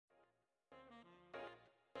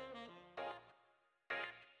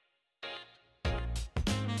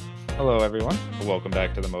Hello, everyone. Welcome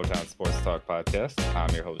back to the Motown Sports Talk podcast. I'm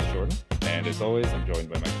your host, Jordan, and as always, I'm joined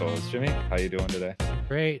by my co-host, Jimmy. How you doing today?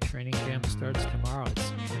 Great. Training camp starts tomorrow. It's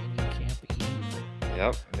training camp eve.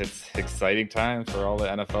 Yep, it's exciting time for all the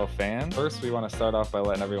NFL fans. First, we want to start off by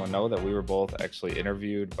letting everyone know that we were both actually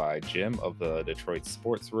interviewed by Jim of the Detroit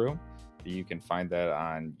Sports Room. You can find that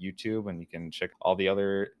on YouTube, and you can check all the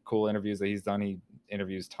other cool interviews that he's done. He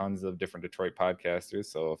interviews tons of different Detroit podcasters,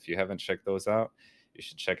 so if you haven't checked those out, you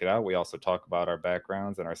should check it out. We also talk about our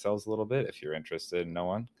backgrounds and ourselves a little bit if you're interested in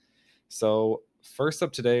knowing. So first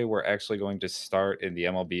up today, we're actually going to start in the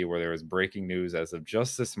MLB, where there was breaking news as of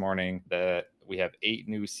just this morning that we have 8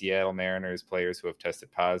 new Seattle Mariners players who have tested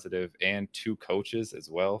positive, and 2 coaches as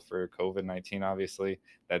well for COVID-19, obviously.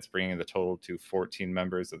 That's bringing the total to 14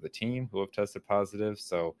 members of the team who have tested positive.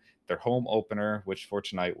 So their home opener, which for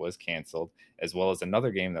tonight was canceled, as well as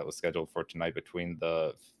another game that was scheduled for tonight between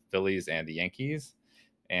the Phillies and the Yankees.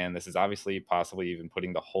 And this is obviously possibly even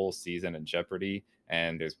putting the whole season in jeopardy.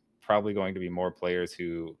 And there's probably going to be more players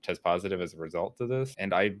who test positive as a result of this.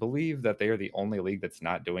 And I believe that they are the only league that's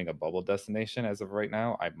not doing a bubble destination as of right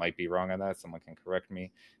now. I might be wrong on that. Someone can correct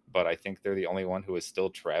me. But I think they're the only one who is still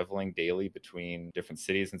traveling daily between different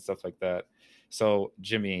cities and stuff like that. So,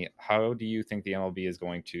 Jimmy, how do you think the MLB is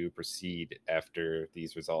going to proceed after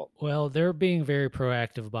these results? Well, they're being very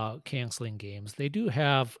proactive about canceling games. They do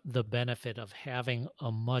have the benefit of having a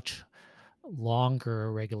much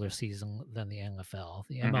longer regular season than the NFL.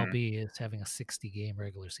 The MLB is having a 60-game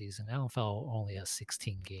regular season. NFL only has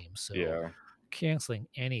 16 games. So Yeah. canceling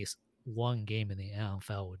any one game in the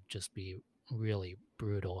NFL would just be really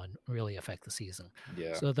brutal and really affect the season.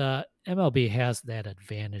 Yeah. So the MLB has that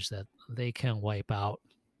advantage that they can wipe out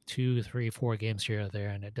 2, 3, 4 games here or there,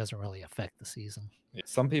 and it doesn't really affect the season.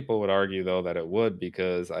 Some people would argue, though, that it would,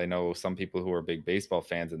 because I know some people who are big baseball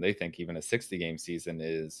fans and they think even a 60-game season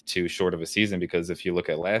is too short of a season. Because if you look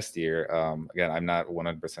at last year, again, I'm not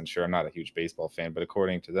 100% sure. I'm not a huge baseball fan, but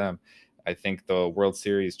according to them, I think the World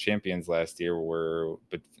Series champions last year were,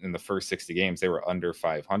 but in the first 60 games, they were under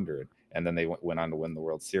 500, and then they went on to win the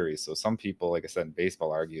World Series. So some people, like I said, in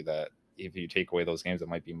baseball argue that if you take away those games, it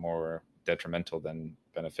might be more detrimental than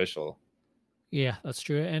beneficial. Yeah, that's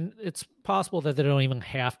true. And it's possible that they don't even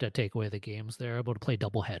have to take away the games. They're able to play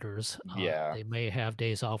double headers. Yeah. They may have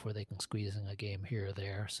days off where they can squeeze in a game here or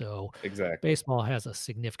there. So Exactly. baseball has a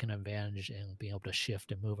significant advantage in being able to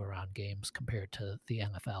shift and move around games compared to the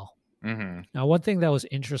NFL. Mm-hmm. Now, one thing that was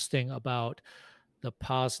interesting about the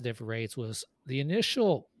positive rates was the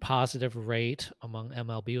initial positive rate among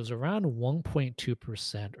MLB was around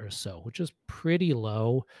 1.2% or so, which is pretty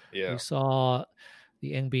low. Yeah. We saw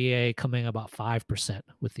the NBA coming about 5%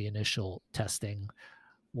 with the initial testing.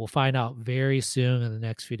 We'll find out very soon in the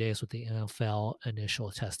next few days what the NFL initial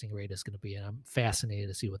testing rate is going to be, and I'm fascinated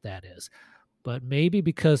to see what that is. But maybe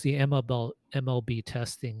because the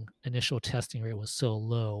MLB initial testing rate was so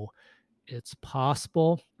low, it's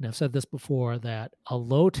possible, and I've said this before, that a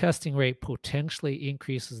low testing rate potentially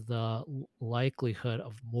increases the likelihood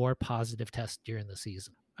of more positive tests during the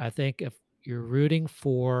season. I think if you're rooting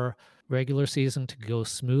for regular season to go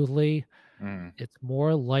smoothly, it's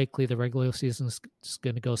more likely the regular season is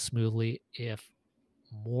going to go smoothly if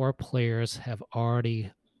more players have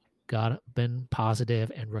already been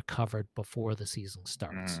positive and recovered before the season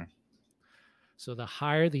starts. So the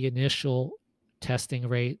higher the initial testing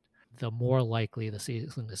rate, the more likely the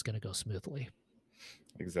season is going to go smoothly.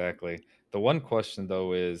 Exactly. The one question,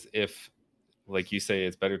 though, is if, like you say,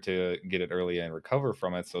 it's better to get it early and recover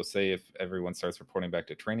from it. So say if everyone starts reporting back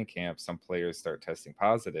to training camp, some players start testing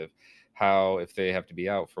positive, how, if they have to be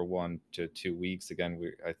out for 1 to 2 weeks, again,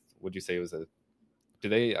 would you say it was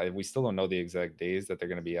we still don't know the exact days that they're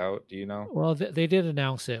going to be out. Do you know? Well, they did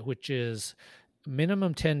announce it, which is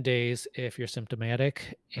minimum 10 days if you're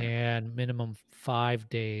symptomatic and minimum 5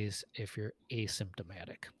 days if you're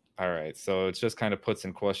asymptomatic. All right. So it just kind of puts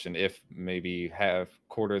in question if maybe half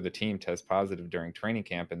quarter of the team test positive during training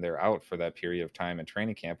camp and they're out for that period of time in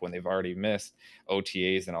training camp when they've already missed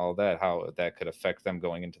OTAs and all that, how that could affect them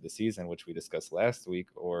going into the season, which we discussed last week,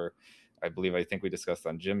 or I think we discussed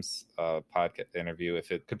on Jim's podcast interview,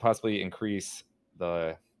 if it could possibly increase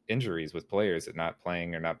the injuries with players at not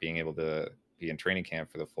playing or not being able to be in training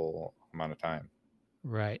camp for the full amount of time.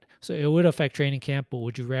 Right. So it would affect training camp, but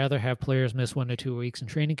would you rather have players miss 1 to 2 weeks in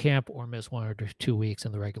training camp or miss 1 or 2 weeks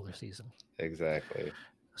in the regular season? Exactly.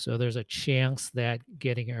 So there's a chance that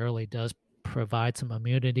getting early does provide some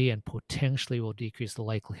immunity and potentially will decrease the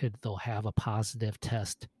likelihood they'll have a positive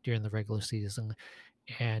test during the regular season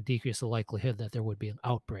and decrease the likelihood that there would be an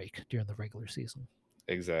outbreak during the regular season.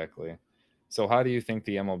 Exactly. So how do you think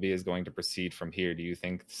the MLB is going to proceed from here? Do you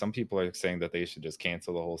think some people are saying that they should just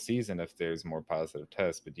cancel the whole season if there's more positive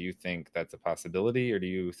tests, but do you think that's a possibility, or do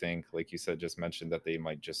you think, like you said, just mentioned that they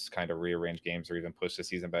might just kind of rearrange games or even push the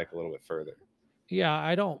season back a little bit further? Yeah,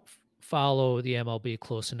 I don't follow the MLB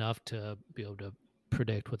close enough to be able to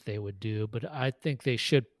predict what they would do, but I think they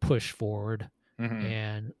should push forward Hmm.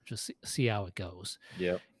 and just see how it goes.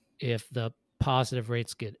 Yep. If the positive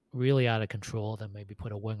rates get really out of control, then maybe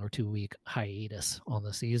put a 1 or 2 week hiatus on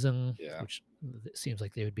the season, Yeah. which it seems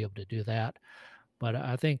like they would be able to do that. But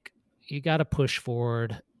I think you got to push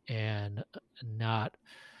forward and not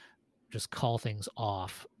just call things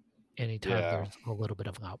off anytime Yeah. there's a little bit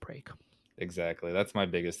of an outbreak. Exactly. That's my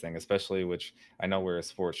biggest thing, especially which I know we're a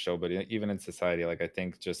sports show, but even in society, like I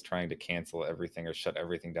think just trying to cancel everything or shut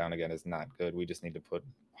everything down again is not good. We just need to put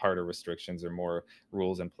harder restrictions or more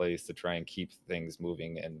rules in place to try and keep things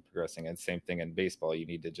moving and progressing. And same thing in baseball. You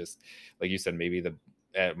need to just, like you said, maybe the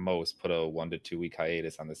at most put a 1 to 2 week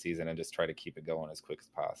hiatus on the season and just try to keep it going as quick as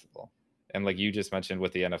possible. And like you just mentioned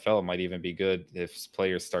with the NFL, it might even be good if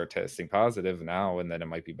players start testing positive now, and then it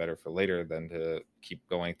might be better for later than to keep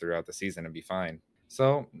going throughout the season and be fine.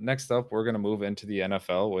 So next up, we're going to move into the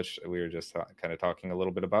NFL, which we were just kind of talking a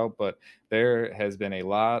little bit about. But there has been a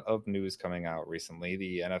lot of news coming out recently.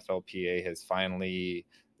 The NFLPA has finally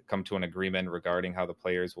come to an agreement regarding how the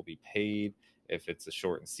players will be paid if it's a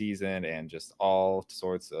shortened season and just all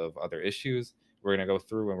sorts of other issues. We're going to go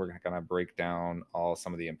through and we're going to break down all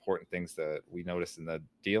some of the important things that we noticed in the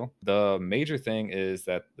deal. The major thing is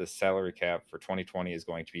that the salary cap for 2020 is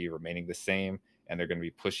going to be remaining the same, and they're going to be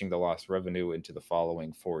pushing the lost revenue into the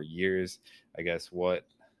following 4 years. I guess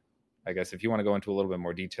if you want to go into a little bit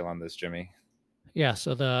more detail on this, Jimmy. Yeah,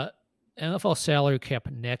 so the NFL salary cap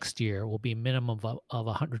next year will be minimum of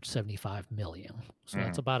 175 million. So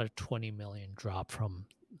that's Mm, about a 20 million drop from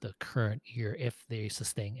the current year if they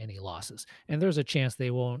sustain any losses. And there's a chance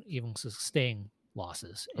they won't even sustain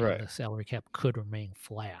losses and right. the salary cap could remain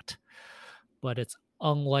flat. But it's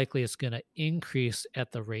unlikely it's going to increase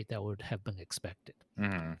at the rate that would have been expected.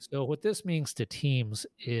 Mm, So what this means to teams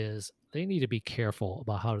is they need to be careful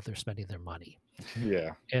about how they're spending their money.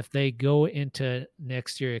 yeah. If they go into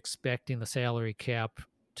next year expecting the salary cap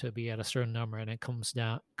to be at a certain number and it comes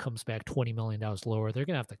back $20 million lower, they're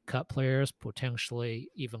going to have to cut players, potentially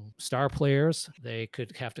even star players. They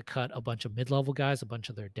could have to cut a bunch of mid-level guys, a bunch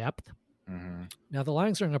of their depth. Mm, Now the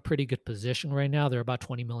Lions are in a pretty good position right now. They're about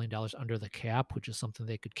 $20 million under the cap, which is something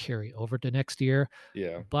they could carry over to next year.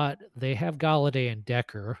 yeah. But they have Galladay and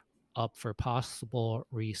Decker up for possible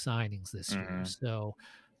re-signings this year. Mm, So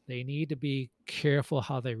they need to be careful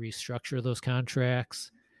how they restructure those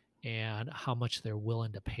contracts and how much they're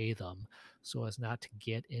willing to pay them so as not to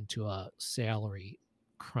get into a salary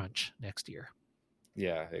crunch next year.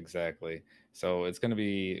 yeah, exactly. So it's going to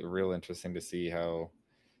be real interesting to see how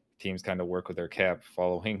teams kind of work with their cap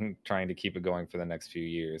following trying to keep it going for the next few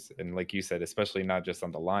years. And like you said, especially not just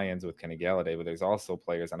on the Lions with Kenny Galladay, but there's also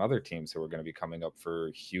players on other teams who are going to be coming up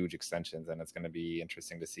for huge extensions. And it's going to be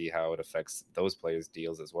interesting to see how it affects those players'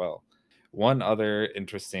 deals as well. One other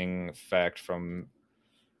interesting fact from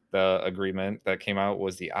the agreement that came out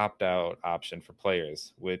was the opt out option for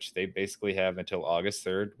players, which they basically have until August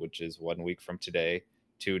 3rd, which is 1 week from today,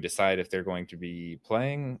 to decide if they're going to be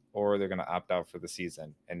playing or they're going to opt out for the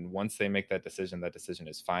season. And once they make that decision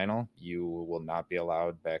is final. You will not be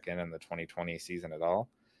allowed back in the 2020 season at all.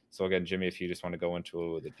 So, again, Jimmy, if you just want to go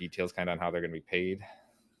into the details kind of on how they're going to be paid.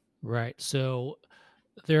 Right. So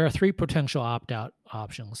there are three potential opt out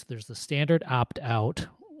options. There's the standard opt out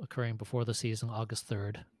occurring before the season, August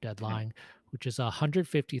 3rd deadline, which is a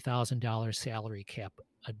 $150,000 salary cap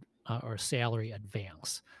or salary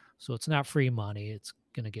advance. So it's not free money. It's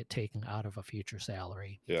going to get taken out of a future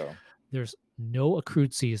salary. Yeah. There's no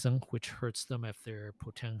accrued season, which hurts them if they're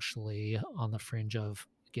potentially on the fringe of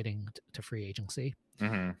getting to free agency.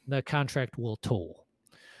 Mm-hmm. The contract will toll.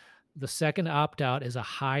 The second opt out is a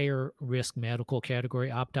higher risk medical category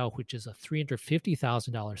opt out, which is a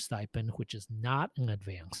 $350,000 stipend, which is not an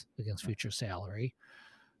advance against future salary.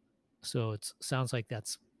 So it sounds like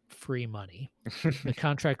that's free money. The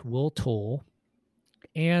contract will toll,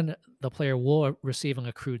 and the player will receive an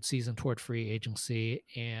accrued season toward free agency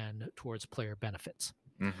and towards player benefits.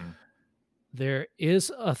 Mm-hmm. There is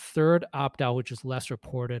a third opt out, which is less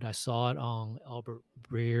reported. I saw it on Albert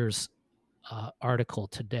Breer's article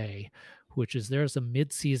today, which is there's a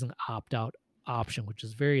mid-season opt-out option, which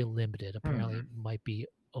is very limited. Apparently, it might be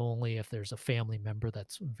only if there's a family member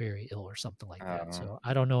that's very ill or something like that. Oh, So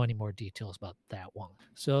I don't know any more details about that one.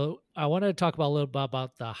 So I wanted to talk about a little bit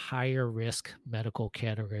about the higher risk medical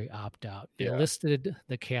category opt out. They yeah. listed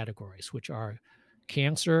the categories, which are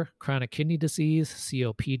cancer, chronic kidney disease,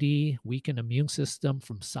 COPD, weakened immune system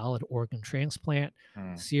from solid organ transplant,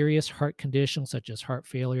 Mm. serious heart conditions such as heart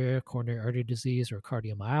failure, coronary artery disease, or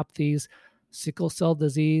cardiomyopathies, sickle cell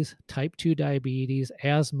disease, type 2 diabetes,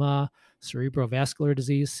 asthma, cerebrovascular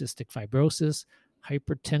disease, cystic fibrosis,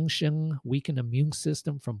 hypertension, weakened immune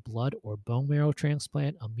system from blood or bone marrow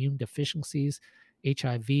transplant, immune deficiencies,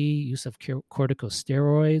 HIV, use of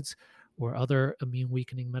corticosteroids or other immune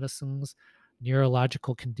weakening medicines,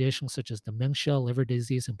 neurological conditions such as dementia, liver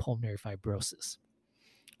disease, and pulmonary fibrosis.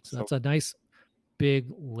 So that's a nice big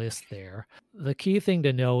list there. The key thing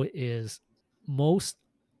to know is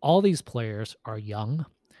all these players are young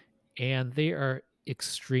and they are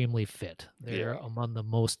extremely fit. They're among the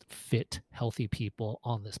most fit, healthy people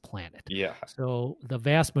on this planet. Yeah. So the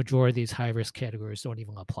vast majority of these high risk categories don't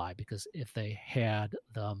even apply, because if they had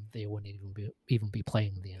them, they wouldn't even be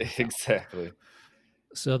playing the NFL. Exactly.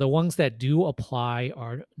 So the ones that do apply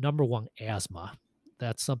are, number one, asthma.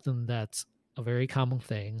 That's something that's a very common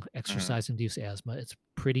thing, exercise-induced asthma. It's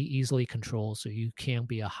pretty easily controlled, so you can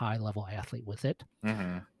be a high-level athlete with it.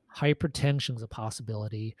 Hypertension is a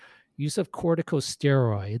possibility. Use of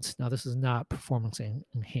corticosteroids. Now, this is not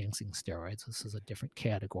performance-enhancing steroids. This is a different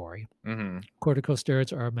category.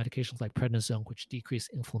 Corticosteroids are medications like prednisone, which decrease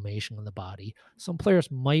inflammation in the body. Some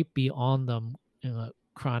players might be on them in a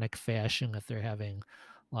chronic fashion if they're having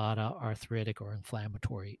a lot of arthritic or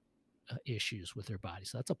inflammatory issues with their body.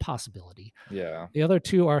 So that's a possibility. Yeah. The other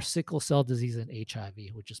two are sickle cell disease and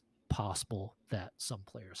HIV, which is possible that some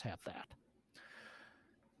players have that.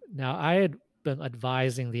 Now, I had been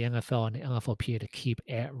advising the NFL and the NFLPA to keep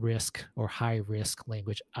at risk or high risk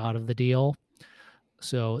language out of the deal.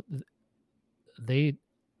 So they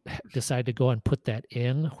decide to go and put that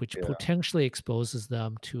in, which potentially exposes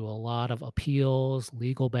them to a lot of appeals,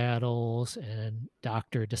 legal battles, and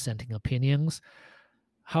doctor dissenting opinions.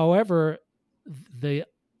 However, the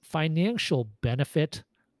financial benefit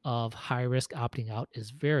of high risk opting out is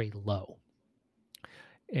very low.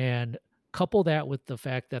 And couple that with the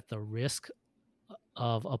fact that the risk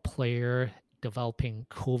of a player developing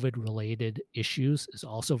COVID-related issues is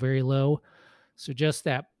also very low. So just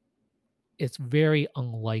that it's very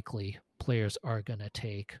unlikely players are going to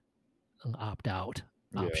take an opt-out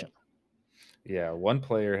option. Yeah, one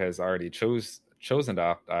player has already chosen to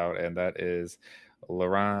opt out, and that is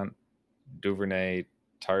Laurent Duvernay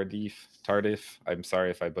Tardif. I'm sorry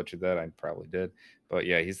if I butchered that. I probably did. But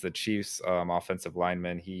yeah, he's the Chiefs offensive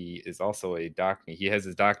lineman. He is also a doctor. He has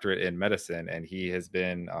his doctorate in medicine, and he has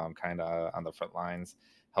been kind of on the front lines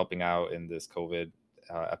helping out in this COVID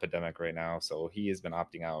epidemic right now. So he has been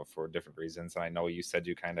opting out for different reasons. And I know you said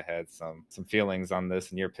you kind of had some feelings on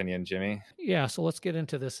this, in your opinion, Jimmy. Yeah, so let's get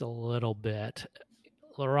into this a little bit.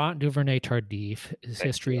 Laurent Duvernay Tardif, his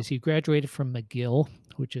history is he graduated from McGill,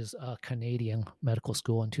 which is a Canadian medical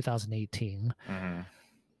school, in 2018.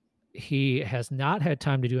 He has not had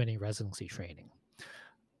time to do any residency training.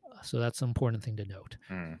 So that's an important thing to note.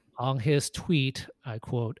 On his tweet, I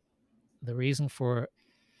quote, the reason for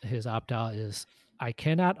his opt-out is, I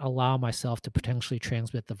cannot allow myself to potentially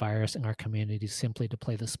transmit the virus in our community simply to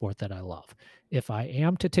play the sport that I love. If I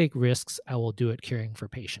am to take risks, I will do it caring for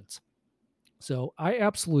patients. So I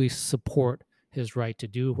absolutely support his right to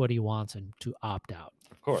do what he wants and to opt out.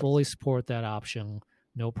 Of course. Fully support that option,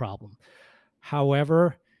 no problem.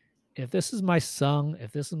 However, if this is my son,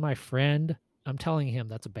 if this is my friend, I'm telling him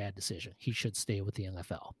that's a bad decision. He should stay with the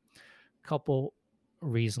NFL. Couple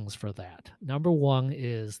reasons for that. Number one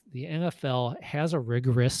is the NFL has a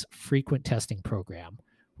rigorous, frequent testing program,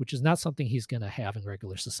 which is not something he's going to have in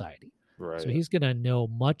regular society. Right. So he's going to know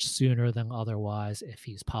much sooner than otherwise if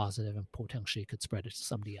he's positive and potentially could spread it to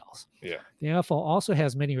somebody else. Yeah. The NFL also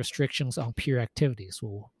has many restrictions on peer activities,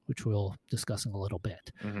 which we'll discuss in a little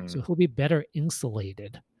bit. So he'll be better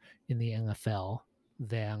insulated in the NFL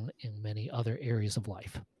than in many other areas of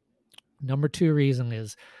life. Number two reason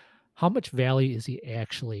is, how much value is he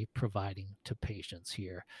actually providing to patients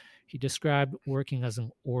here? He described working as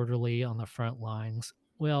an orderly on the front lines.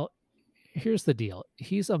 Well, here's the deal.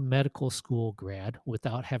 He's a medical school grad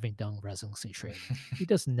without having done residency training. He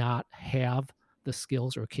does not have the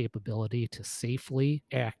skills or capability to safely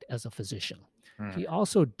act as a physician. He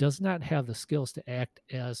also does not have the skills to act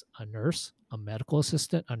as a nurse, a medical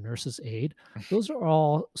assistant, a nurse's aide. Those are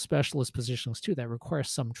all specialist positions too that require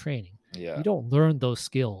some training. Yeah. You don't learn those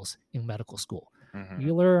skills in medical school.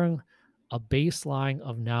 You learn a baseline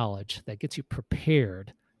of knowledge that gets you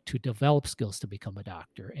prepared to develop skills to become a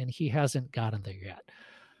doctor, and he hasn't gotten there yet.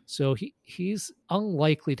 So he's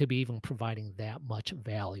unlikely to be even providing that much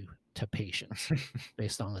value to patients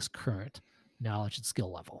based on his current knowledge and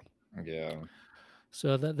skill level. Yeah.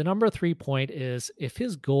 So the number 3 point is, if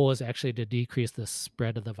his goal is actually to decrease the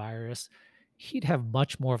spread of the virus, he'd have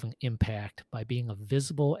much more of an impact by being a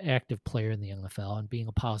visible, active player in the NFL and being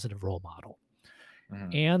a positive role model.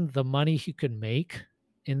 And the money he could make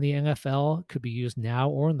in the NFL could be used now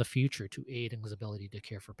or in the future to aid in his ability to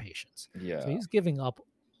care for patients. Yeah. So he's giving up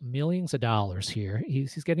millions of dollars here.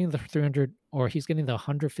 He's getting the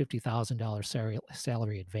 $150,000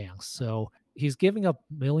 salary advance. So he's giving up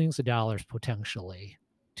millions of dollars potentially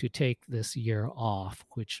to take this year off,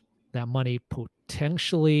 which that money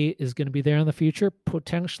potentially is going to be there in the future,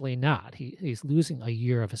 potentially not. He's losing a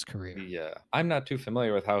year of his career. Yeah. I'm not too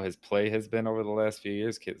familiar with how his play has been over the last few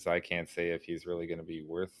years, because I can't say if he's really going to be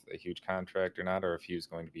worth a huge contract or not, or if he's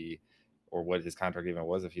going to be, or what his contract even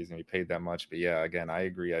was, if he's going to be paid that much. But yeah, again, I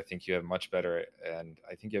agree. I think you have much better, and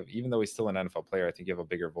I think you have, even though he's still an NFL player, I think you have a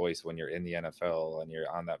bigger voice when you're in the NFL and you're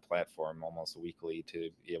on that platform almost weekly to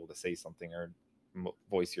be able to say something or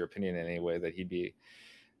voice your opinion in any way, that he'd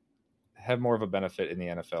have more of a benefit in the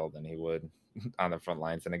NFL than he would on the front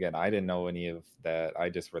lines. And again, I didn't know any of that. I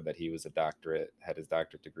just read that he was had his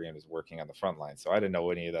doctorate degree, and was working on the front line. So I didn't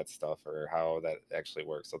know any of that stuff or how that actually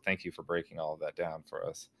works. So thank you for breaking all of that down for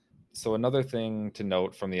us. So another thing to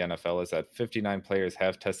note from the NFL is that 59 players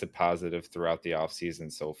have tested positive throughout the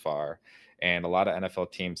offseason so far. And a lot of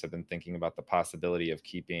NFL teams have been thinking about the possibility of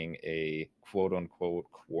keeping a quote unquote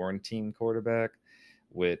quarantine quarterback,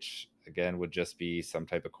 which again would just be some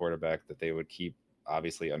type of quarterback that they would keep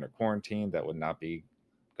obviously under quarantine, that would not be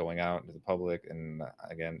going out into the public. And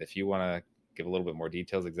again, if you want to give a little bit more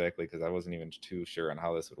details exactly, because I wasn't even too sure on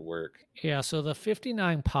how this would work. Yeah, so the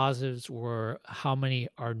 59 positives were how many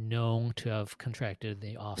are known to have contracted in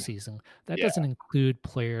the offseason. That doesn't include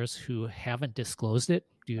players who haven't disclosed it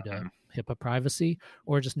due to HIPAA privacy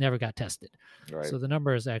or just never got tested. Right. So the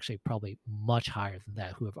number is actually probably much higher than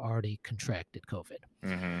that who have already contracted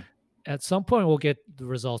COVID. At some point, we'll get the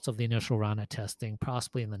results of the initial round of testing,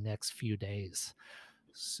 possibly in the next few days.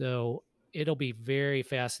 So it'll be very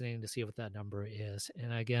fascinating to see what that number is.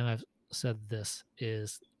 And again, I've said this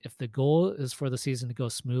is, if the goal is for the season to go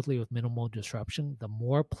smoothly with minimal disruption, the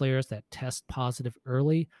more players that test positive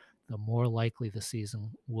early, the more likely the season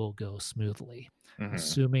will go smoothly,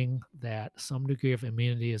 assuming that some degree of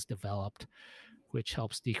immunity is developed, which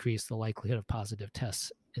helps decrease the likelihood of positive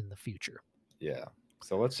tests in the future. Yeah.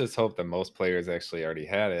 So let's just hope that most players actually already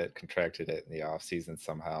had it, contracted it in the off season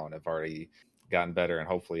somehow, and have already gotten better, and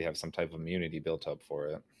hopefully have some type of immunity built up for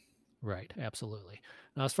it. Right. Absolutely.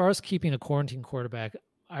 Now, as far as keeping a quarantine quarterback,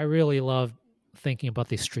 I really love thinking about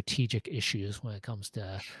the strategic issues when it comes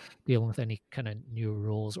to dealing with any kind of new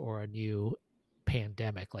rules or a new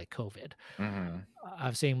pandemic like COVID.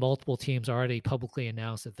 I've seen multiple teams already publicly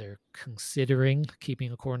announce that they're considering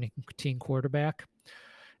keeping a quarantine quarterback.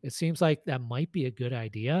 It seems like that might be a good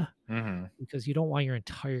idea because you don't want your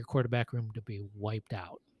entire quarterback room to be wiped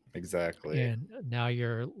out. Exactly. And now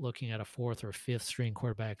you're looking at a fourth or fifth string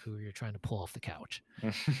quarterback who you're trying to pull off the couch.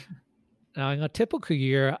 Now, in a typical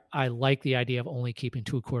year, I like the idea of only keeping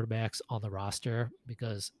 2 quarterbacks on the roster,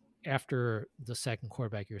 because after the second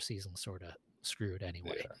quarterback, your season's sort of screwed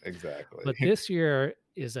anyway. Yeah, exactly. But this year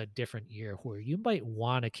is a different year where you might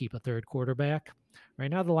want to keep a third quarterback. Right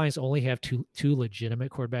now, the Lions only have two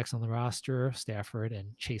legitimate quarterbacks on the roster, Stafford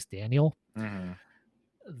and Chase Daniel.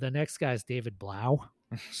 The next guy is David Blau.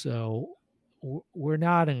 So we're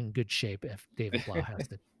not in good shape if David Blau has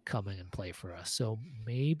to come in and play for us. So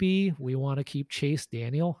maybe we want to keep Chase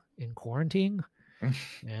Daniel in quarantine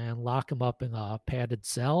and lock him up in a padded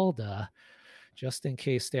cell just in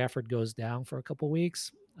case Stafford goes down for a couple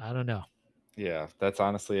weeks. I don't know. Yeah, that's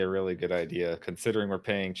honestly a really good idea, considering we're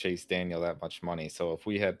paying Chase Daniel that much money. So if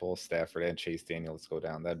we had both Stafford and Chase Daniels go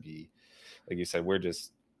down, that'd be, like you said, we're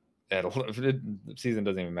just the season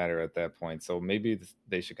doesn't even matter at that point. So maybe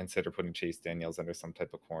they should consider putting Chase Daniels under some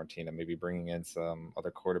type of quarantine, and maybe bringing in some other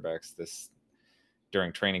quarterbacks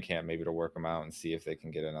during training camp, maybe to work them out and see if they can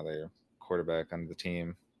get another quarterback on the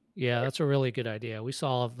team. Yeah, that's a really good idea. We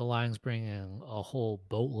saw the Lions bring in a whole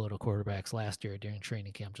boatload of quarterbacks last year during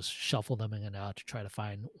training camp, just shuffle them in and out to try to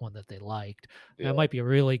find one that they liked. Yeah. That might be a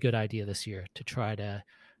really good idea this year to try to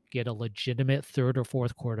get a legitimate third or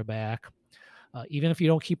fourth quarterback. Even if you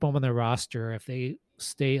don't keep them on their roster, if they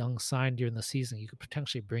stay unsigned during the season, you could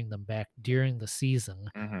potentially bring them back during the season.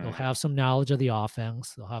 They'll have some knowledge of the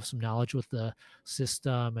offense. They'll have some knowledge with the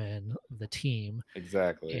system and the team.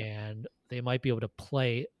 Exactly. And they might be able to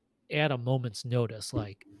play at a moment's notice.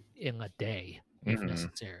 Like in a day if Hmm.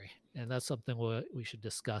 necessary. And that's something we should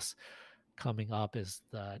discuss coming up, is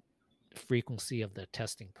the frequency of the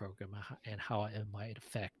testing program and how it might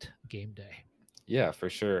affect game day. Yeah, for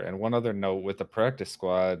sure. And one other note with the practice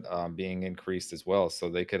squad being increased as well, so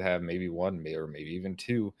they could have maybe one, or maybe even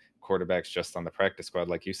two quarterbacks just on the practice squad,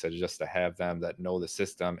 like you said, just to have them that know the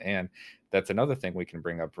system. And that's another thing we can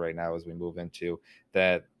bring up right now as we move into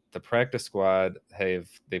that. The practice squad they've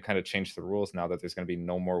kind of changed the rules now that there's going to be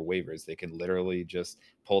no more waivers. They can literally just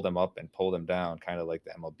pull them up and pull them down, kind of like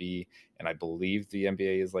the MLB. And I believe the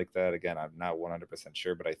NBA is like that. Again, I'm not 100%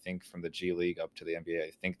 sure, but I think from the G League up to the NBA,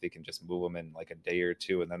 I think they can just move them in like a day or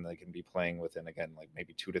two, and then they can be playing within, again, like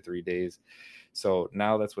maybe 2 to 3 days. So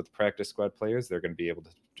now that's with practice squad players, they're going to be able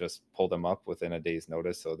to just pull them up within a day's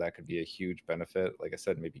notice. So that could be a huge benefit. Like I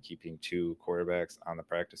said, maybe keeping two quarterbacks on the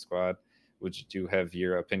practice squad. Would you have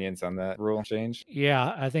your opinions on that rule change?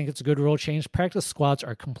 Yeah, I think it's a good rule change. Practice squads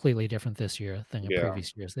are completely different this year than in Yeah.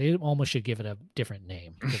 previous years. They almost should give it a different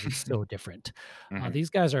name because it's so different. Hmm. These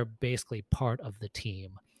guys are basically part of the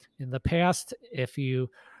team. In the past, if you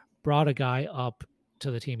brought a guy up to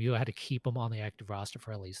the team, you had to keep him on the active roster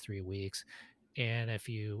for at least 3 weeks. And if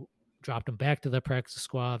you dropped him back to the practice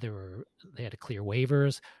squad, they had to clear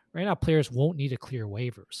waivers. Right now, players won't need to clear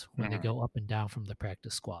waivers when they Hmm. go up and down from the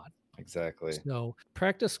practice squad. Exactly. So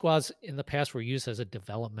practice squads in the past were used as a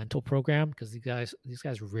developmental program because these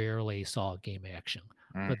guys rarely saw game action.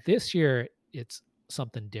 Mm. But this year it's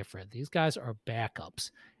something different. These guys are backups,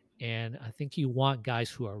 and I think you want guys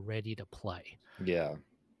who are ready to play. Yeah.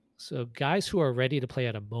 So guys who are ready to play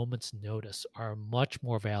at a moment's notice are much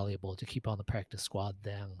more valuable to keep on the practice squad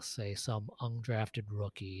than, say, some undrafted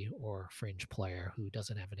rookie or fringe player who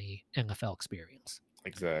doesn't have any NFL experience.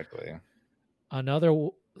 Exactly. Another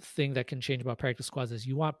thing that can change about practice squads is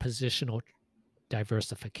you want positional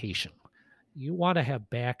diversification. You want to have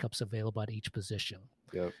backups available at each position.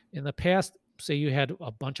 Yep. In the past, say you had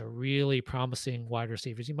a bunch of really promising wide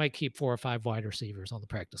receivers, you might keep 4 or 5 wide receivers on the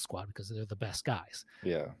practice squad because they're the best guys.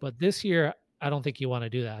 Yeah. But this year, I don't think you want to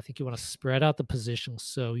do that. I think you want to spread out the positions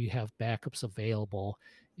so you have backups available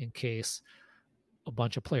in case a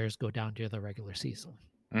bunch of players go down during the regular season.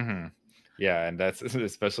 Hmm. Yeah, and that's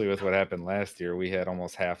especially with what happened last year. We had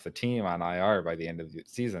almost half the team on IR by the end of the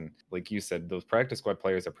season. Like you said, those practice squad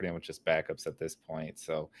players are pretty much just backups at this point.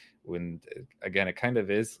 So again, it kind of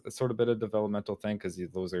is a sort of bit of developmental thing because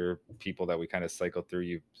those are people that we kind of cycle through.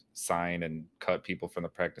 You sign and cut people from the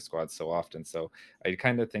practice squad so often. So I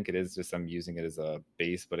kind of think it is just I'm using it as a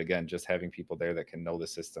base. But again, just having people there that can know the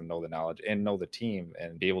system, know the knowledge, and know the team,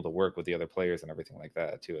 and be able to work with the other players and everything like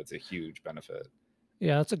that too. It's a huge benefit.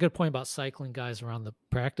 Yeah, that's a good point about cycling guys around the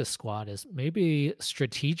practice squad. Is maybe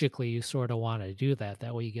strategically you sort of want to do that.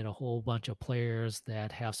 That way you get a whole bunch of players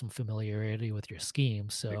that have some familiarity with your scheme.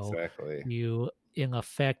 So Exactly. you, in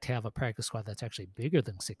effect, have a practice squad that's actually bigger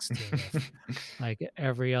than 16. If, like,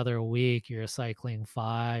 every other week you're cycling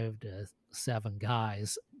 5 to 7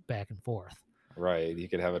 guys back and forth. Right. You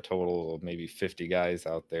could have a total of maybe 50 guys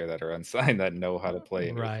out there that are unsigned that know how to play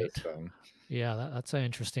in your Right. system. Yeah, that's an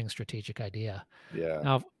interesting strategic idea. Yeah.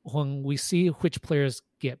 Now, when we see which players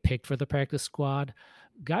get picked for the practice squad,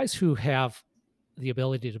 guys who have the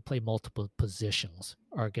ability to play multiple positions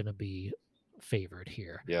are going to be favored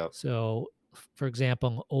here. Yep. So, for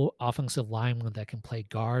example, offensive lineman that can play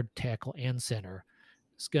guard, tackle, and center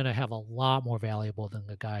is going to have a lot more valuable than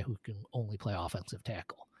the guy who can only play offensive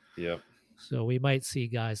tackle. Yep. So we might see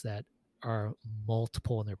guys that are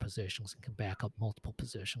multiple in their positions and can back up multiple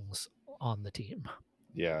positions on the team.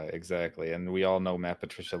 Yeah, exactly. And we all know Matt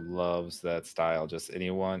Patricia loves that style. Just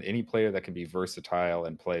any player that can be versatile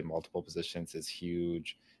and play multiple positions is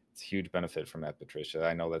huge. It's a huge benefit for Matt Patricia.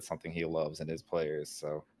 I know that's something he loves in his players.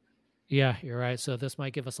 So Yeah, you're right. So this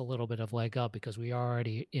might give us a little bit of leg up because we are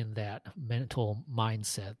already in that mental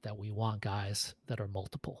mindset that we want guys that are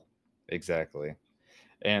multiple. exactly.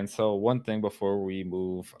 And so one thing before we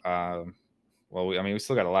move, we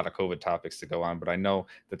still got a lot of COVID topics to go on, but I know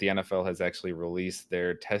that the NFL has actually released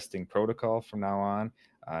their testing protocol from now on.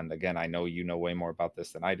 And again, I know you know way more about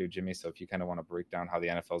this than I do, Jimmy. So if you kind of want to break down how the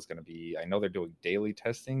NFL is going to be, I know they're doing daily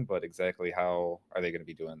testing, but exactly how are they going to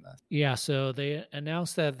be doing this? Yeah, so they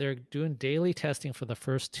announced that they're doing daily testing for the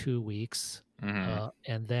first 2 weeks. Mm-hmm.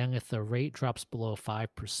 And then if the rate drops below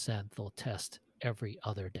 5%, they'll test every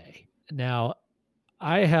other day. Now,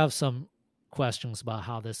 I have some questions about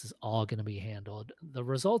how this is all going to be handled. The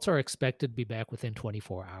results are expected to be back within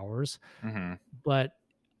 24 hours, Mm-hmm. but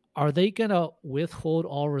are they going to withhold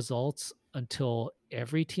all results until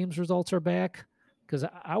every team's results are back? Because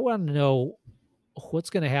I want to know what's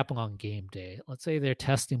going to happen on game day. Let's say they're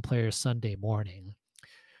testing players Sunday morning.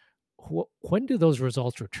 when do those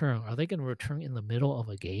results return? Are they going to return in the middle of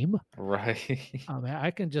a game? Right. I mean,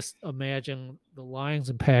 I can just imagine the Lions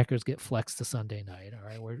and Packers get flexed to Sunday night. All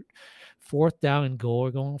right, we're 4th down and goal.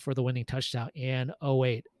 We're going for the winning touchdown, and oh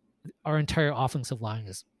wait, our entire offensive line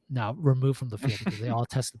is now removed from the field because they all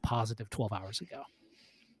tested positive 12 hours ago.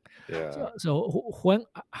 Yeah. So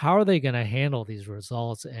how are they going to handle these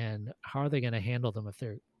results, and how are they going to handle them if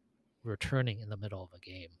they're returning in the middle of a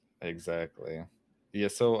game? Exactly. Yeah.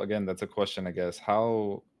 So again, that's a question, I guess.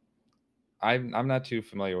 I'm not too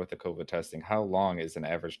familiar with the COVID testing. How long is an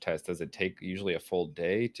average test? Does it take usually a full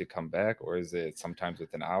day to come back, or is it sometimes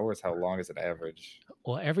within hours? How long is it average?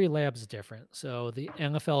 Well, every lab's different. So the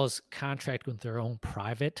NFL is contracted with their own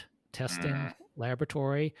private testing Mm.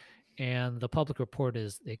 laboratory, and the public report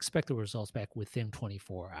is they expect the results back within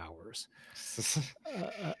 24 hours.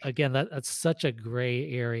 Again, that's such a gray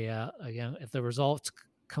area. Again, if the results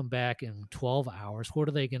come back in 12 hours, what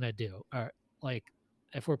are they going to do? Like,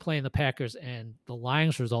 if we're playing the Packers and the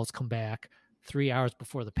Lions results come back 3 hours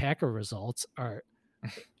before the Packer results, are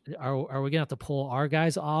we going to have to pull our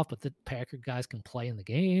guys off, but the Packer guys can play in the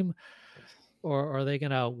game? Or are they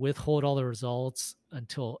going to withhold all the results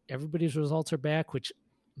until everybody's results are back, which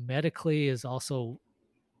medically is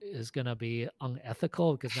going to be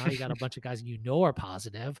unethical because now you got a bunch of guys are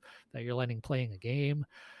positive that you're letting play in a game.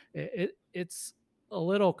 It's a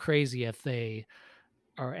little crazy if they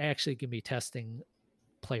are actually going to be testing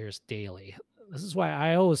players daily. This is why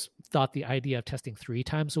I always thought the idea of testing 3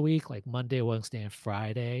 times a week, like Monday, Wednesday, and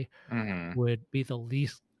Friday, would be the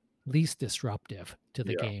least disruptive to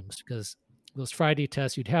the games, because those Friday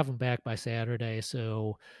tests, you'd have them back by Saturday,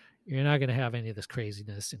 so you're not going to have any of this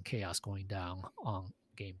craziness and chaos going down on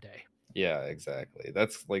game day. Yeah, exactly.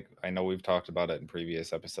 That's like, I know we've talked about it in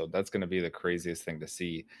previous episode. That's going to be the craziest thing to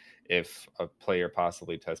see if a player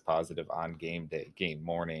possibly tests positive on game day, game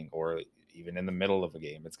morning, or even in the middle of a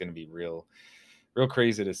game. It's going to be real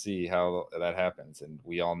crazy to see how that happens. And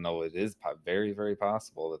we all know it is very, very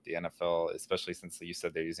possible that the NFL, especially since you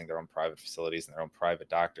said they're using their own private facilities and their own private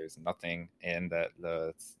doctors, nothing in that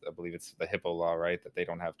I believe it's the HIPAA law, right? That they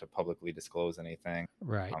don't have to publicly disclose anything.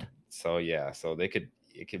 Right. So it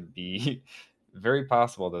could be very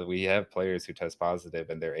possible that we have players who test positive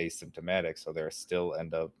and they're asymptomatic, so they're still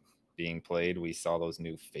end up being played. We saw those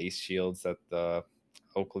new face shields at the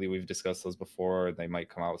Oakley. We've discussed those before. They might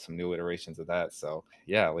come out with some new iterations of that. So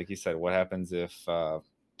yeah, like you said, what happens if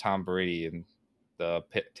Tom Brady and the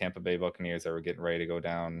Tampa Bay Buccaneers that were getting ready to go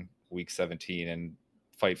down week 17 and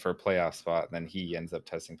fight for a playoff spot, and then he ends up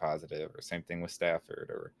testing positive, or same thing with Stafford,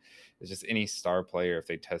 or it's just any star player, if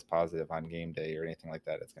they test positive on game day or anything like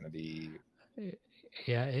that, it's going to be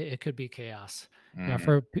it could be chaos. Yeah,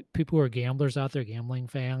 for people who are gamblers out there, gambling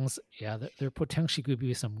fans, there potentially could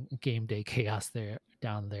be some game day chaos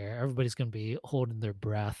down there. Everybody's going to be holding their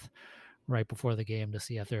breath right before the game to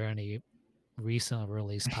see if there are any recent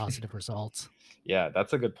released positive results. Yeah,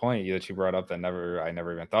 that's a good point that you brought up that I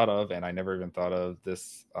never even thought of, and I never even thought of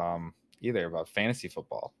this either, about fantasy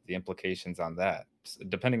football, the implications on that.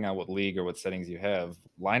 Depending on what league or what settings you have,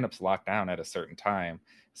 lineups lock down at a certain time.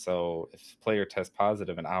 So if a player tests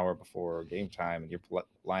positive an hour before game time and your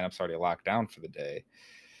lineup's already locked down for the day,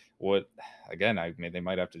 they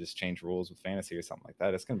might have to just change rules with fantasy or something like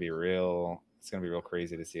that. It's going to be real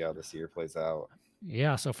crazy to see how this year plays out.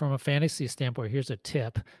 Yeah, so from a fantasy standpoint, here's a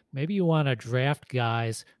tip. Maybe you want to draft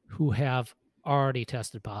guys who have already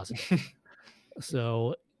tested positive.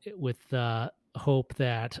 So with the hope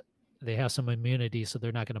that they have some immunity, so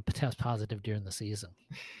they're not going to test positive during the season.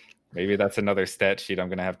 Maybe that's another stat sheet I'm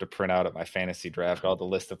going to have to print out at my fantasy draft, all the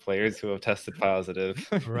list of players who have tested positive.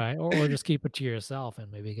 Right, or just keep it to yourself and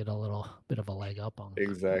maybe get a little bit of a leg up on them.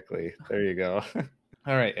 Exactly. There you go.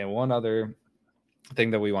 All right, and one other thing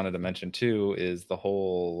that we wanted to mention too is the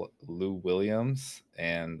whole Lou Williams,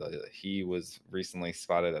 and he was recently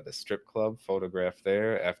spotted at a strip club, photographed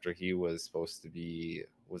there after he was supposed to be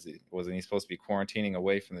wasn't he supposed to be quarantining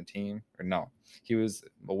away from the team, or no, he was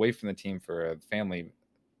away from the team for a family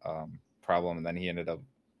problem, and then he ended up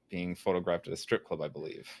being photographed at a strip club, I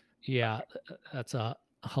believe. Yeah, that's a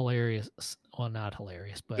hilarious, well, not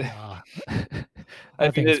hilarious, but I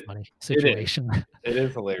think it's funny situation. It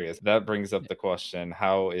is hilarious. That brings up the question,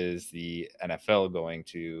 how is the NFL going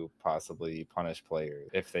to possibly punish players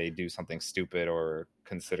if they do something stupid or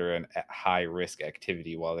consider a high risk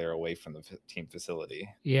activity while they're away from the team facility?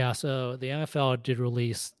 Yeah, so the NFL did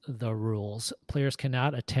release the rules. Players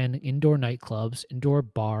cannot attend indoor nightclubs, indoor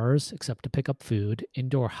bars except to pick up food,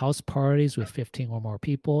 indoor house parties with 15 or more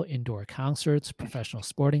people, indoor concerts, professional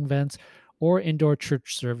sporting events, or indoor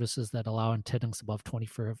church services that allow attendance above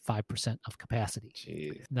 25% of capacity.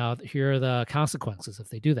 Jeez. Now, here are the consequences if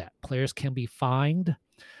they do that. Players can be fined.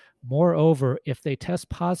 Moreover, if they test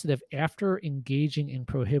positive after engaging in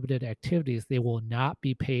prohibited activities, they will not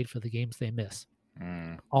be paid for the games they miss.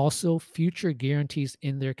 Also, future guarantees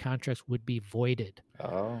in their contracts would be voided.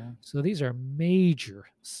 Oh. So these are major,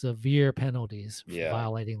 severe penalties for Yeah.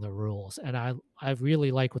 violating the rules. And I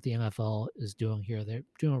really like what the NFL is doing here. They're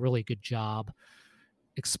doing a really good job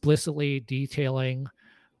explicitly detailing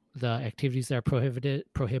the activities that are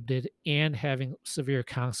prohibited and having severe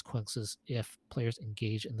consequences if players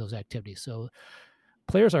engage in those activities. So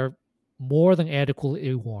players are more than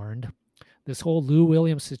adequately warned. This whole Lou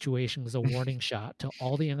Williams situation is a warning shot to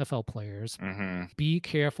all the NFL players. Be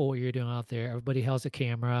careful what you're doing out there. Everybody has a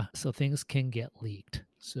camera, so things can get leaked.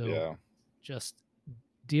 So just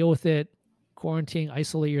deal with it. Quarantine,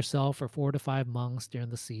 isolate yourself for 4 to 5 months during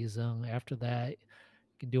the season. After that, you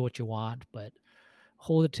can do what you want, but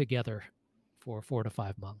hold it together for 4 to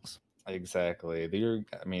 5 months. Exactly.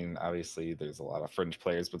 I mean, obviously there's a lot of fringe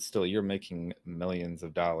players, but still you're making millions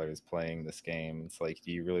of dollars playing this game. It's like,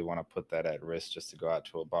 do you really want to put that at risk just to go out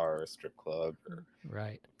to a bar or a strip club?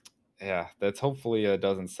 Right. Yeah, that's hopefully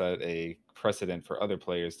doesn't set a precedent for other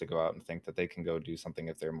players to go out and think that they can go do something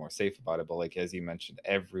if they're more safe about it. But like, as you mentioned,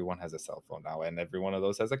 everyone has a cell phone now and every one of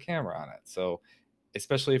those has a camera on it. So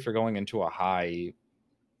especially if you're going into a high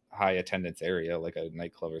attendance area like a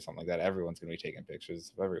nightclub or something like that, everyone's going to be taking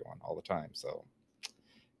pictures of everyone all the time, so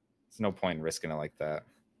there's no point in risking it like that.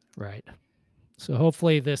 Right. So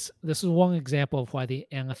hopefully this is one example of why the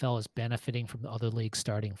NFL is benefiting from the other leagues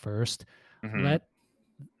starting first. Let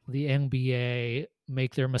the NBA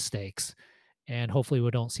make their mistakes, and hopefully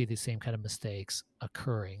we don't see the same kind of mistakes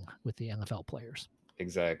occurring with the NFL players.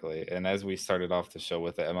 Exactly. And as we started off the show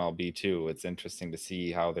with the MLB too, it's interesting to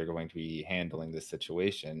see how they're going to be handling this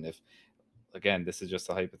situation. If, again, this is just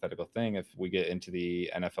a hypothetical thing, if we get into the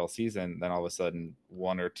NFL season, then all of a sudden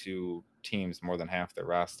 1 or 2 teams, more than half their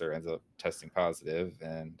roster, ends up testing positive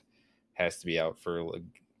and has to be out for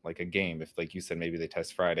like a game. If, like you said, maybe they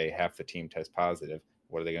test Friday, half the team test positive,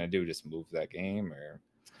 what are they going to do? Just move that game? Or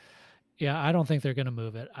yeah, I don't think they're going to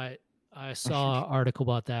move it. I saw an article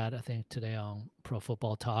about that, I think, today on Pro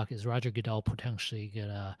Football Talk. Is Roger Goodell potentially going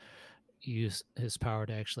to use his power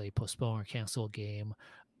to actually postpone or cancel a game?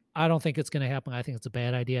 I don't think it's going to happen. I think it's a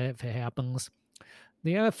bad idea if it happens.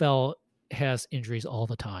 The NFL has injuries all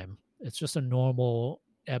the time. It's just a normal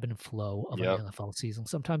ebb and flow of an NFL season.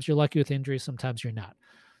 Sometimes you're lucky with injuries, sometimes you're not.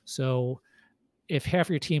 So if half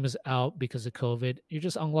your team is out because of COVID, you're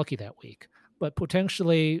just unlucky that week. But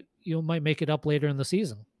potentially you might make it up later in the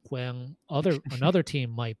season when another team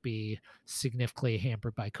might be significantly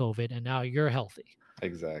hampered by COVID and now you're healthy.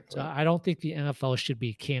 Exactly. So I don't think the NFL should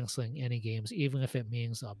be canceling any games, even if it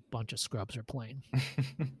means a bunch of scrubs are playing.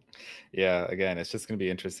 Yeah, again, it's just going to be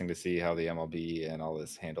interesting to see how the MLB and all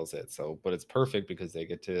this handles it. So, but it's perfect because they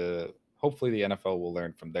get to, hopefully the NFL will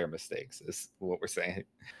learn from their mistakes is what we're saying.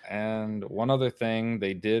 And one other thing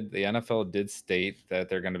the NFL did state that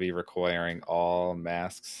they're going to be requiring all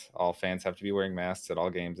fans have to be wearing masks at all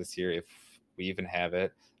games this year if we even have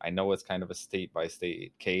it. I know it's kind of a state by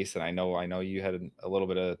state case, and I know you had a little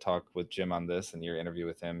bit of talk with Jim on this in your interview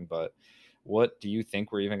with him, but what do you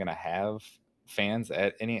think we're even going to have fans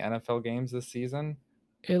at any NFL games this season?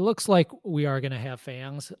 It looks like we are going to have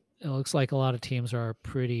fans. It looks like a lot of teams are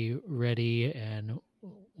pretty ready and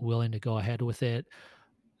willing to go ahead with it.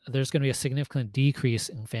 There's going to be a significant decrease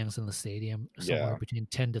in fans in the stadium. Somewhere between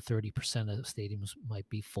 10 to 30% of the stadiums might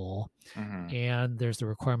be full. And there's the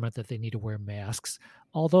requirement that they need to wear masks.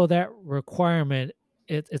 Although that requirement,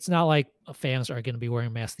 it's not like fans are going to be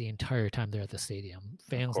wearing masks the entire time they're at the stadium.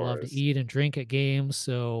 Fans love to eat and drink at games,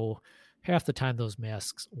 so half the time those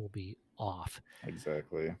masks will be off.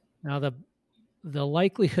 Exactly. Now, the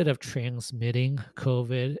likelihood of transmitting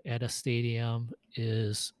COVID at a stadium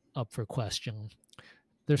is up for question.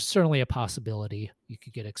 There's certainly a possibility you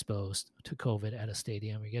could get exposed to COVID at a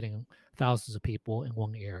stadium. You're getting thousands of people in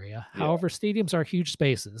one area. However, stadiums are huge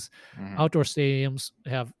spaces. Outdoor stadiums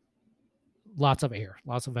have lots of air,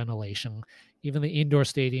 lots of ventilation. Even the indoor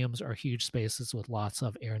stadiums are huge spaces with lots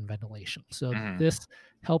of air and ventilation. So this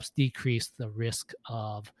helps decrease the risk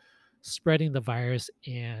of spreading the virus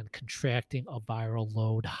and contracting a viral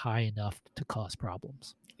load high enough to cause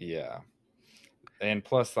problems. Yeah. And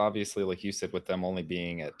plus, obviously, like you said, with them only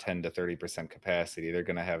being at 10 to 30% capacity, they're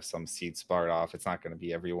going to have some seats barred off. It's not going to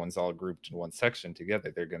be everyone's all grouped in one section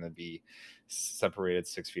together. They're going to be separated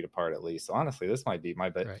 6 feet apart at least. So honestly, this might be my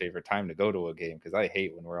Right. favorite time to go to a game because I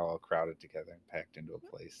hate when we're all crowded together and packed into a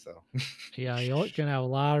place. So Yeah, you're gonna have a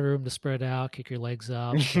lot of room to spread out, kick your legs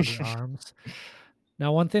up, spread your arms.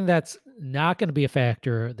 Now, one thing that's not going to be a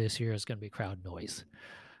factor this year is going to be crowd noise.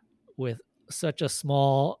 With such a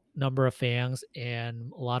small number of fans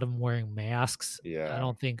and a lot of them wearing masks, I yeah.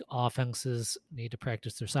 don't think offenses need to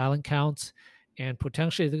practice their silent counts. And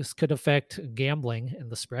potentially, this could affect gambling and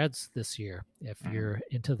the spreads this year if you're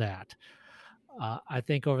into that. I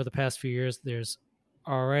think over the past few years, there's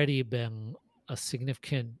already been a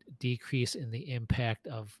significant decrease in the impact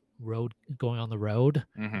of going on the road.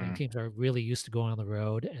 I think teams are really used to going on the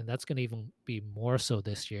road, and that's going to even be more so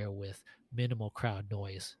this year with minimal crowd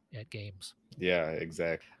noise at games. Yeah,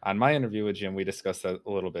 exactly. On my interview with Jim, we discussed that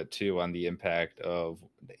a little bit too on the impact of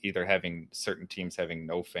either having certain teams having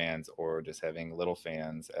no fans or just having little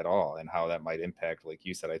fans at all, and how that might impact, like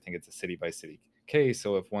you said, I think it's a city by city case.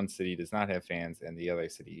 So if one city does not have fans and the other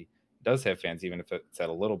city does have fans, even if it's at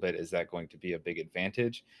a little bit, is that going to be a big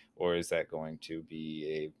advantage or is that going to be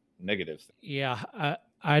a negative thing? Yeah,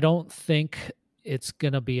 I don't think it's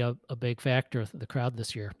going to be a big factor, the crowd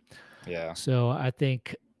this year. Yeah. So I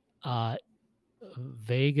think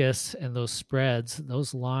Vegas and those spreads,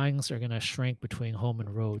 those lines are going to shrink between home and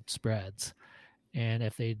road spreads. And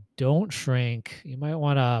if they don't shrink, you might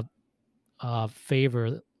want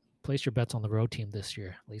to place your bets on the road team this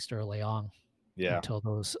year, at least early on, until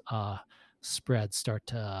those spreads start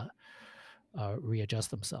to readjust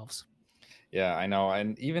themselves. Yeah, I know.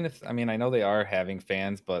 And even if, I mean, I know they are having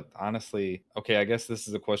fans, but honestly, okay, I guess this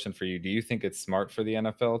is a question for you. Do you think it's smart for the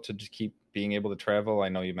NFL to just keep being able to travel? I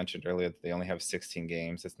know you mentioned earlier that they only have 16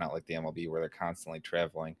 games. It's not like the MLB where they're constantly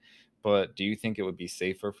traveling. But do you think it would be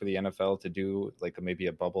safer for the NFL to do like maybe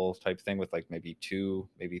a bubble type thing with like maybe 2,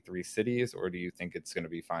 maybe 3 cities? Or do you think it's going to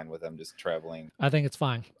be fine with them just traveling? I think it's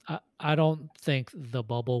fine. I don't think the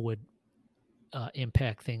bubble would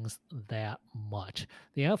impact things that much.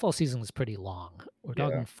 The NFL season is pretty long. We're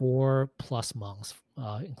talking 4+ months,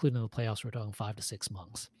 including the playoffs. We're talking 5 to 6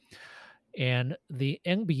 months. And the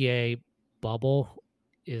NBA bubble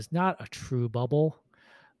is not a true bubble.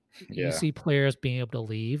 You see players being able to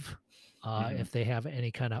leave if they have any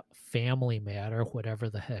kind of family matter, whatever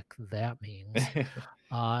the heck that means.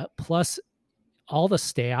 Plus, all the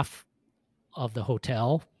staff of the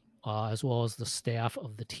hotel, as well as the staff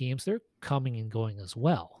of the teams, they're coming and going as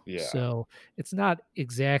well. Yeah. So it's not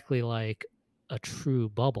exactly like a true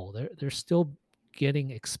bubble. They're still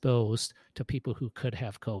getting exposed to people who could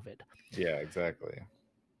have COVID. Yeah, exactly.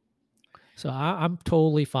 So I'm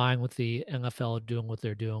totally fine with the NFL doing what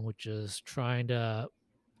they're doing, which is trying to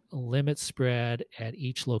limit spread at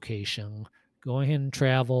each location, go ahead and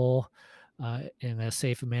travel in as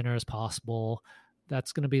safe a manner as possible.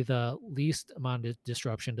 That's going to be the least amount of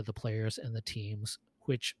disruption to the players and the teams,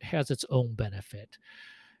 which has its own benefit.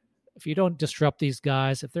 If you don't disrupt these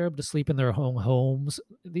guys, if they're able to sleep in their own homes,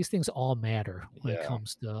 these things all matter when it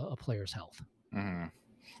comes to a player's health. Mm-hmm.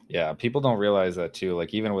 Yeah, people don't realize that too.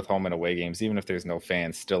 Like even with home and away games, even if there's no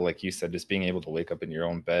fans, still like you said, just being able to wake up in your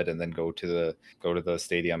own bed and then go to the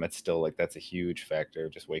stadium, it's still like that's a huge factor.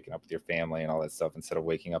 Just waking up with your family and all that stuff instead of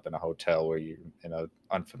waking up in a hotel where you're in an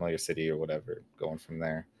unfamiliar city or whatever. Going from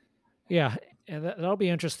there. Yeah, and that'll be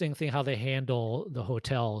interesting thing how they handle the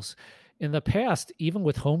hotels. In the past, even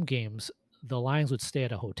with home games, the Lions would stay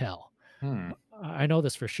at a hotel. I know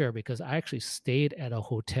this for sure because I actually stayed at a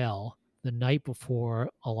hotel the night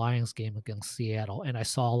before a Lions game against Seattle, and I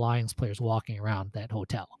saw Lions players walking around that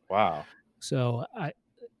hotel. Wow. So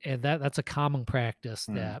that's a common practice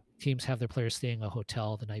that teams have their players staying in a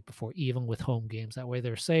hotel the night before, even with home games. That way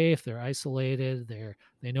they're safe, they're isolated,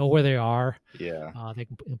 they know where they are. Yeah. They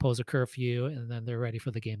can impose a curfew, and then they're ready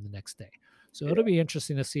for the game the next day. So it'll be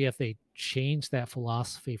interesting to see if they change that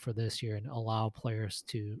philosophy for this year and allow players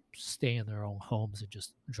to stay in their own homes and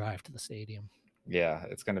just drive to the stadium. Yeah,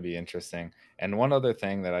 it's going to be interesting. And one other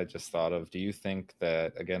thing that I just thought of, do you think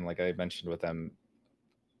that, again, like I mentioned with them,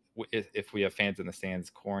 if we have fans in the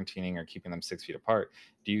stands quarantining or keeping them 6 feet apart,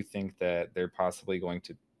 do you think that they're possibly going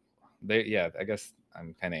to, I guess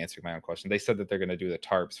I'm kind of answering my own question. They said that they're going to do the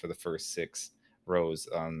tarps for the first 6 rows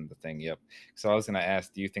on the thing. Yep. So I was going to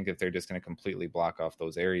ask, do you think that they're just going to completely block off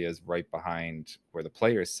those areas right behind where the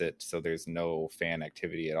players sit so there's no fan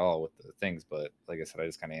activity at all with the things? But like I said, I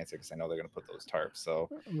just kind of answered because I know they're going to put those tarps. So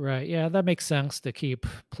right. Yeah, that makes sense to keep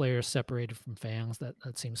players separated from fans.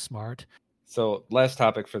 That seems smart. So last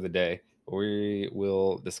topic for the day. we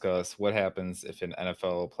will discuss what happens if an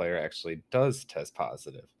NFL player actually does test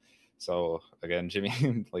positive. So again,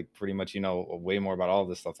 Jimmy, like pretty much you know way more about all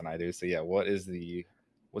this stuff than I do. So yeah, what's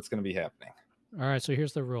going to be happening? All right, so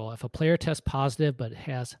here's the rule. If a player tests positive but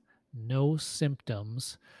has no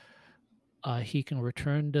symptoms, he can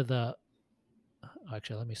return to the.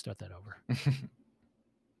 Actually, let me start that over.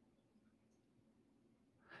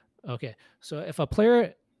 Okay, so if a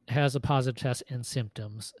player has a positive test and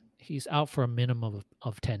symptoms, he's out for a minimum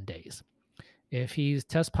of 10 days. If he's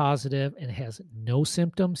test positive and has no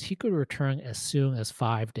symptoms, he could return as soon as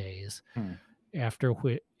 5 days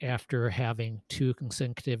after having 2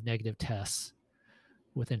 consecutive negative tests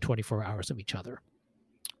within 24 hours of each other.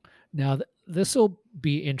 Now, this will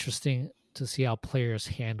be interesting to see how players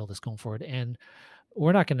handle this going forward. And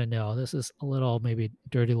we're not going to know. This is a little, maybe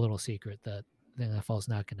dirty little secret that the NFL is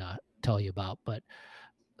not going to tell you about. But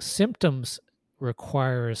symptoms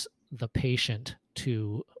requires the patient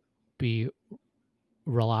to be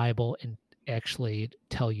reliable and actually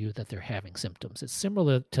tell you that they're having symptoms. It's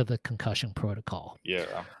similar to the concussion protocol.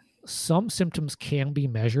 Yeah. Some symptoms can be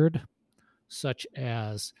measured, such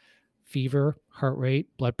as fever, heart rate,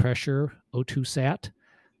 blood pressure, O2 sat.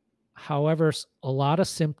 However, a lot of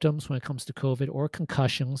symptoms when it comes to COVID or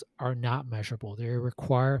concussions are not measurable. They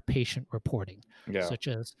require patient reporting, such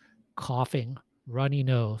as coughing, runny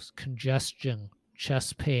nose, congestion,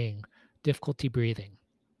 chest pain, difficulty breathing.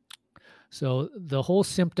 So the whole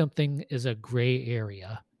symptom thing is a gray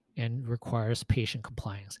area and requires patient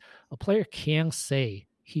compliance. A player can say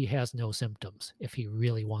he has no symptoms if he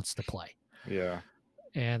really wants to play. Yeah.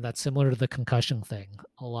 And that's similar to the concussion thing.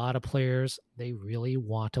 A lot of players, they really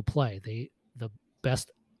want to play. The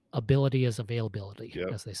best ability is availability,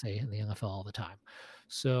 as they say in the NFL all the time.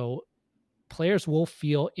 So players will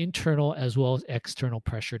feel internal as well as external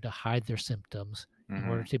pressure to hide their symptoms in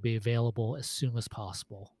order to be available as soon as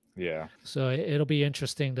possible. Yeah. So it'll be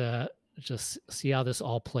interesting to just see how this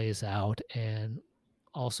all plays out, and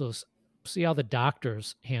also see how the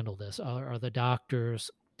doctors handle this. Are the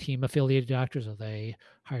doctors team affiliated doctors? Are they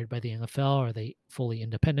hired by the NFL? Are they fully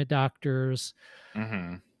independent doctors?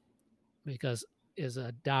 Because is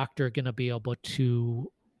a doctor going to be able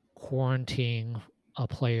to quarantine a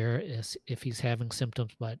player if he's having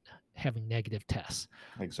symptoms but having negative tests?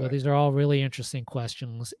 So these are all really interesting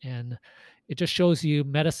questions, and it just shows you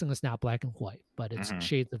medicine is not black and white, but it's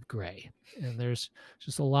shades of gray, and there's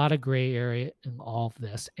just a lot of gray area in all of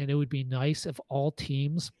this. And it would be nice if all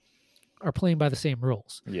teams are playing by the same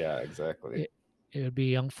rules. Yeah, exactly. It would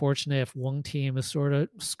be unfortunate if one team is sort of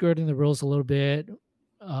skirting the rules a little bit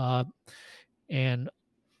and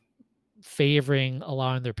favoring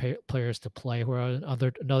allowing their players to play, where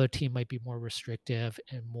another team might be more restrictive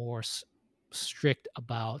and more strict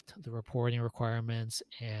about the reporting requirements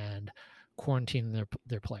and quarantining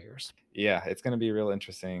their players. Yeah, it's going to be real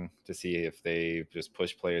interesting to see if they just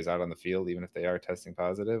push players out on the field, even if they are testing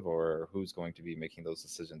positive, or who's going to be making those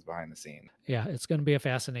decisions behind the scene. Yeah, it's going to be a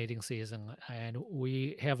fascinating season, and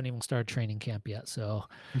we haven't even started training camp yet. So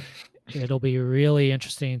it'll be really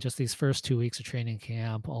interesting, just these first 2 weeks of training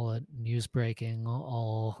camp, all the news breaking,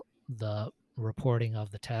 all the reporting of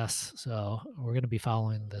the tests. So we're going to be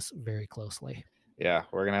following this very closely. Yeah,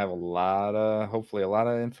 we're going to have hopefully a lot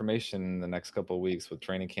of information in the next couple of weeks with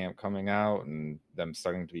training camp coming out and them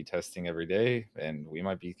starting to be testing every day. And we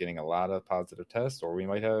might be getting a lot of positive tests, or we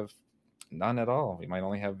might have none at all. We might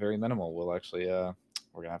only have very minimal. We're going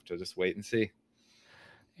to have to just wait and see.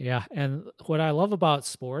 Yeah, and what I love about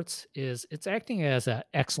sports is it's acting as an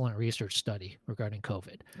excellent research study regarding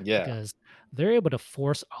COVID. Yeah. Because they're able to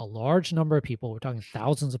force a large number of people, we're talking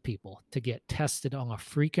thousands of people, to get tested on a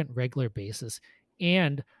frequent, regular basis,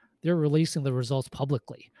 and they're releasing the results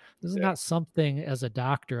publicly. This is not something as a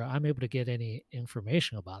doctor I'm able to get any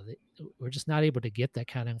information about it. We're just not able to get that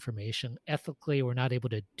kind of information. Ethically, we're not able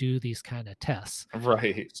to do these kind of tests.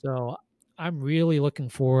 Right. So I'm really looking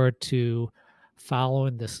forward to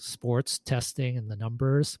following this sports testing and the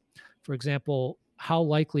numbers. For example, how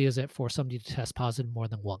likely is it for somebody to test positive more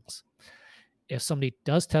than once? If somebody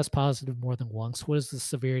does test positive more than once, what is the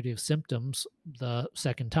severity of symptoms the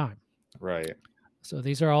second time? Right. So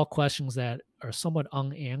these are all questions that are somewhat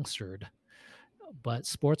unanswered, but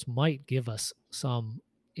sports might give us some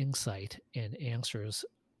insight and answers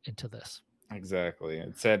into this. Exactly.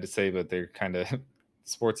 It's sad to say, but they're kind of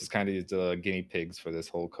sports is kind of the guinea pigs for this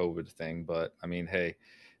whole COVID thing. But I mean, hey,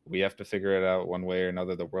 we have to figure it out one way or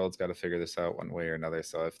another. The world's got to figure this out one way or another.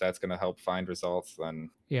 So if that's going to help find results,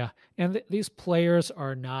 then yeah. And these players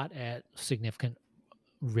are not at significant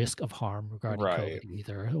risk of harm regarding COVID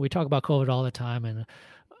either. We talk about COVID all the time, and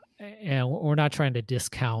and we're not trying to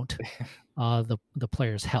discount the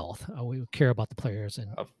player's health. We care about the players and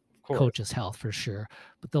Of course. coach's health for sure.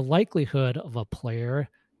 But the likelihood of a player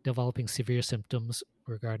developing severe symptoms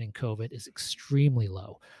regarding COVID is extremely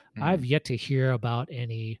low. I've yet to hear about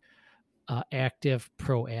any active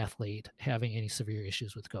pro athlete having any severe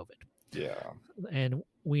issues with COVID. Yeah. And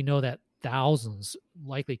we know that thousands,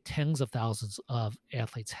 likely tens of thousands of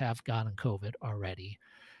athletes have gotten COVID already.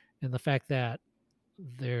 And the fact that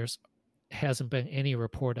there's hasn't been any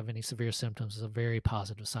report of any severe symptoms is a very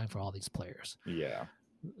positive sign for all these players. Yeah.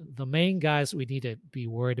 The main guys we need to be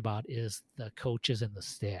worried about is the coaches and the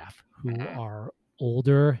staff who are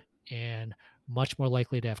older and much more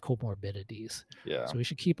likely to have comorbidities. Yeah. So we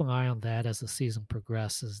should keep an eye on that as the season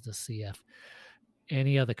progresses to see if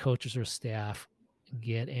any of the coaches or staff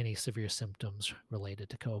get any severe symptoms related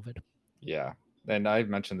to COVID. Yeah. And I've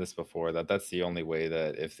mentioned this before, that's the only way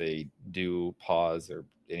that if they do pause or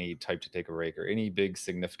any type to take a break or any big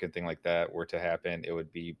significant thing like that were to happen, it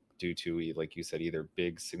would be due to, like you said, either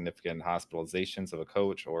big significant hospitalizations of a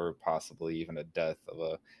coach or possibly even a death of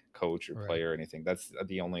a coach or player or anything. That's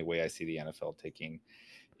the only way I see the NFL taking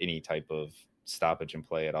any type of stoppage in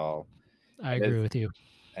play at all. I agree with you.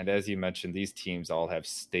 And as you mentioned, these teams all have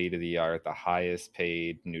state of the art, the highest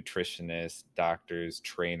paid nutritionists, doctors,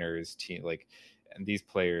 trainers, and these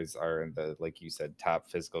players are in the, like you said, top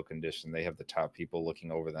physical condition. They have the top people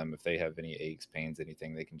looking over them. If they have any aches, pains,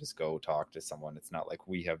 anything, they can just go talk to someone. It's not like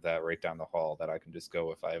we have that right down the hall that I can just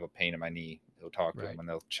go, if I have a pain in my knee, they'll talk to them and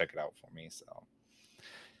they'll check it out for me. So,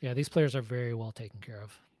 yeah, these players are very well taken care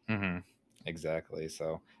of. Exactly.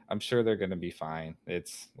 So I'm sure they're going to be fine.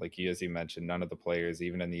 It's like as you mentioned, none of the players,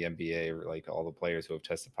 even in the NBA, like all the players who have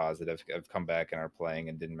tested positive, have come back and are playing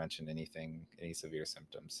and didn't mention any severe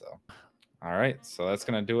symptoms. So, all right. So that's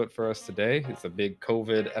going to do it for us today. It's a big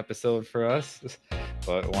COVID episode for us,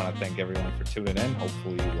 but I want to thank everyone for tuning in.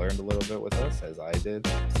 Hopefully you learned a little bit with us as I did.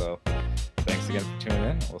 So thanks again for tuning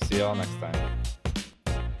in. We'll see y'all next time.